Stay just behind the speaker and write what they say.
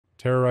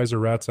Terroriser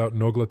rats out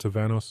Nogla to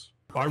Vanoss.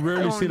 I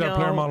rarely see that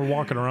player model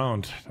walking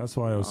around. That's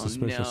why I was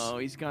suspicious. No,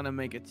 he's gonna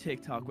make a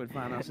TikTok with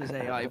Vanoss's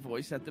AI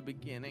voice at the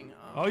beginning.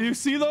 Oh, you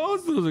see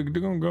those? Those are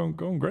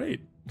going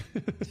great.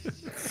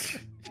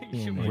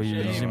 Were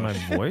you using my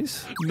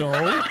voice? No.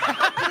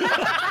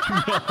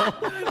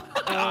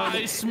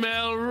 I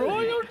smell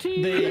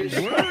royalty. They were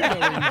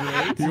going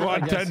great. You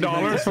want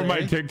 $10 for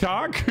my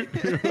TikTok?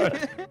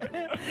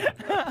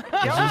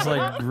 It's just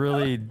like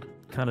really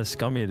kind of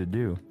scummy to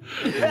do.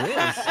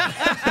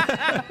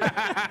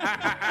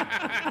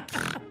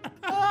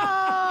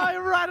 I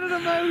ratted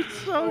him out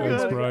so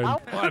Thanks, good. Brian.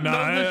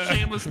 The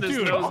shamelessness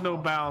knows no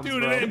bounds.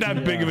 Dude, bro. it ain't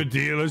that big of a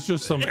deal. It's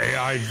just some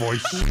AI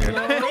voice shit.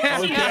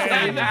 Okay.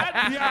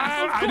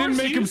 Yeah, I didn't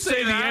make him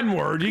say the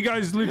N-word. You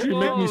guys literally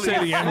make me say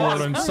the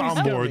N-word on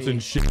soundboards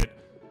and shit.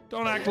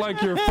 Don't act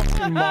like you're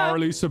fucking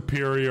morally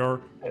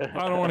superior.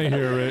 I don't want to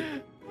hear it.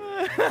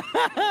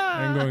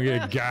 I'm gonna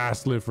get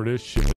gaslit for this shit.